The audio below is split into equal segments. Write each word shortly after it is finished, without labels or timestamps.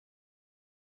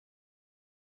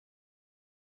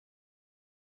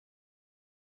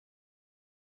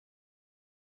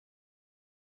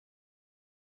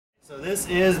So this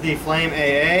is the Flame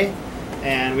AA,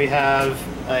 and we have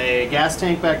a gas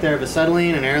tank back there of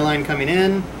acetylene, an air line coming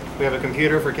in. We have a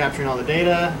computer for capturing all the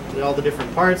data, all the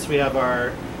different parts. We have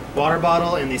our water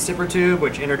bottle and the sipper tube,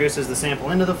 which introduces the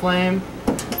sample into the flame.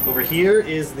 Over here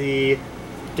is the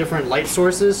different light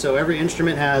sources. So every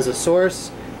instrument has a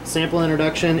source, sample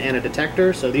introduction, and a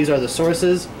detector. So these are the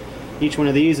sources. Each one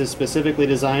of these is specifically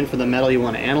designed for the metal you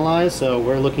want to analyze. So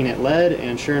we're looking at lead,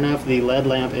 and sure enough, the lead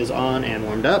lamp is on and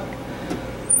warmed up.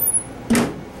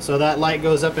 So that light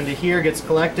goes up into here, gets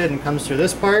collected, and comes through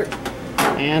this part.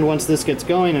 And once this gets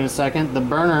going in a second, the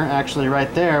burner actually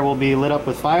right there will be lit up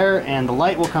with fire, and the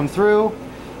light will come through.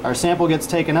 Our sample gets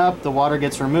taken up, the water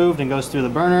gets removed and goes through the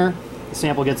burner. The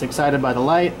sample gets excited by the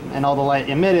light, and all the light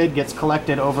emitted gets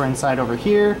collected over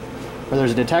here, where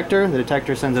there's a detector. The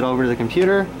detector sends it over to the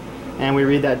computer, and we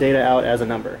read that data out as a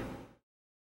number.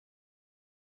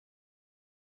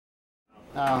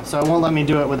 So it won't let me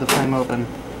do it with the flame open,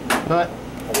 but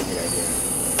That's a good idea.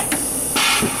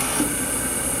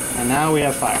 and now we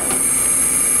have fire.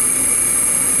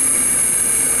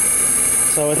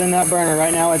 So within that burner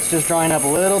right now, it's just drawing up a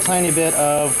little tiny bit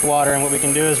of water, and what we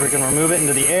can do is we can remove it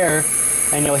into the air,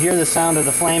 and you'll hear the sound of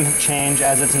the flame change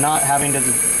as it's not having to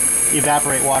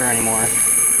evaporate water anymore.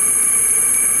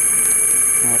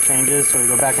 And it changes, so we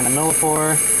go back into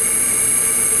millipore.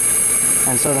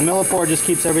 And so the millipore just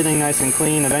keeps everything nice and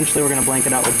clean. Eventually we're going to blank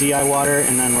it out with DI water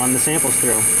and then run the samples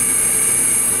through.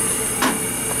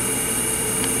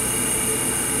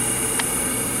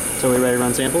 So we ready to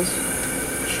run samples?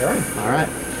 Sure. Alright.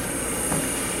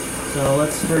 So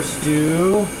let's first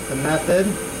do the method.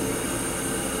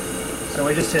 So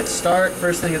we just hit start.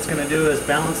 First thing it's going to do is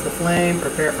balance the flame,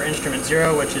 prepare for instrument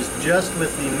 0, which is just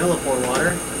with the millipore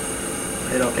water.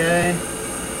 Hit OK.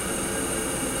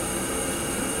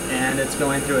 And it's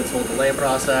going through its whole delay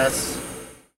process.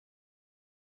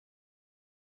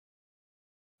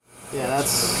 Yeah,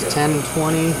 that's 10,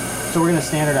 20. So we're going to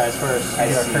standardize first. I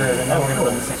Get our see. curve, and then we're going to Cool.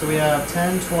 run the same. So we have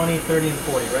 10, 20, 30, and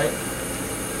 40, right?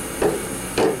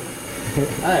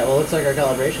 Alright, well, looks like our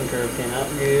calibration curve came out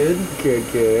good.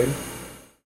 Good.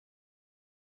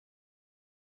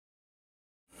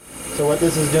 So what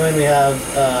this is doing, we have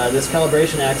this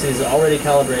calibration axis is already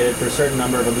calibrated for a certain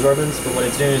number of absorbance, but what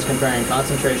it's doing is comparing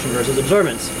concentration versus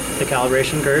absorbance, the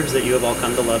calibration curves that you have all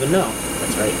come to love and know.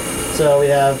 That's right. So we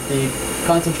have the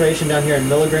concentration down here in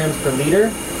milligrams per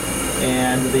liter,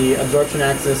 and the absorption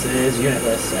axis is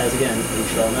unitless, as again, you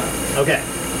should all know. Okay,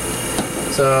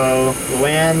 so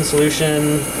Luan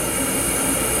solution,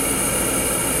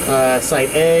 site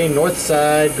A, north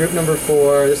side, group number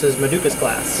 4, this is Maduka's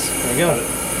class. There we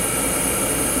go.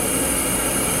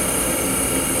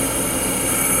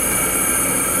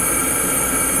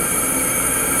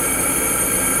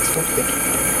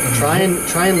 Try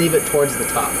and leave it towards the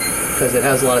top, because it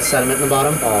has a lot of sediment in the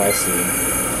bottom. Oh, I see.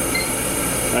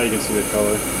 Now you can see the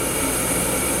color.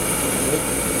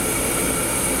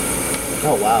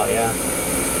 Oh wow, yeah.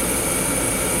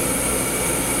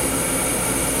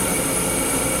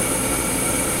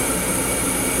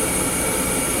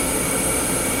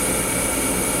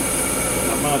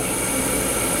 Not much.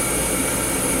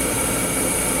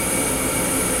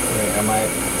 Wait, am I?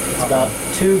 It's about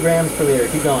 2 grams per liter.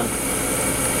 Keep going.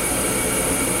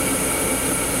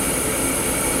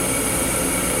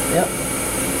 Yep.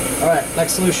 Alright,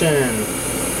 next solution.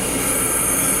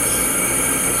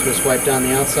 So just wipe down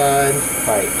the outside.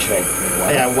 Alright, should I?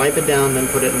 What? Yeah, wipe it down, then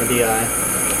put it in the DI.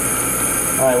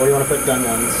 Alright, what do you want to put done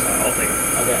ones? I'll take it.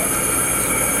 Okay.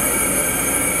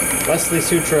 Wesley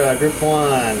Sutra, Group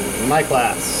 1, my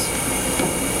class.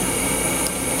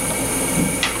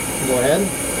 Go ahead.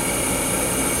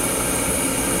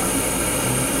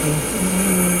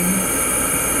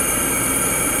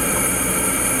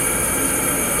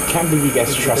 Can't believe you guys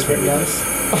Did you trust me put with that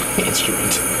this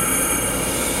instrument. So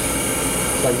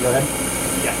I can go ahead?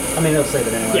 Yeah. I mean, they'll save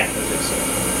it anyway. Yeah.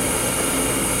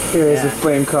 Here is Yeah. the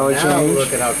flame color Now change.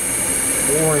 look at how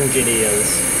orange it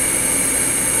is.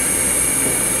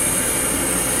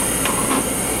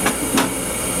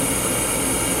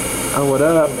 Oh, what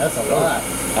up? That's a lot.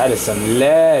 That is some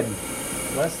lead.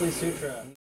 Wesley Sutra.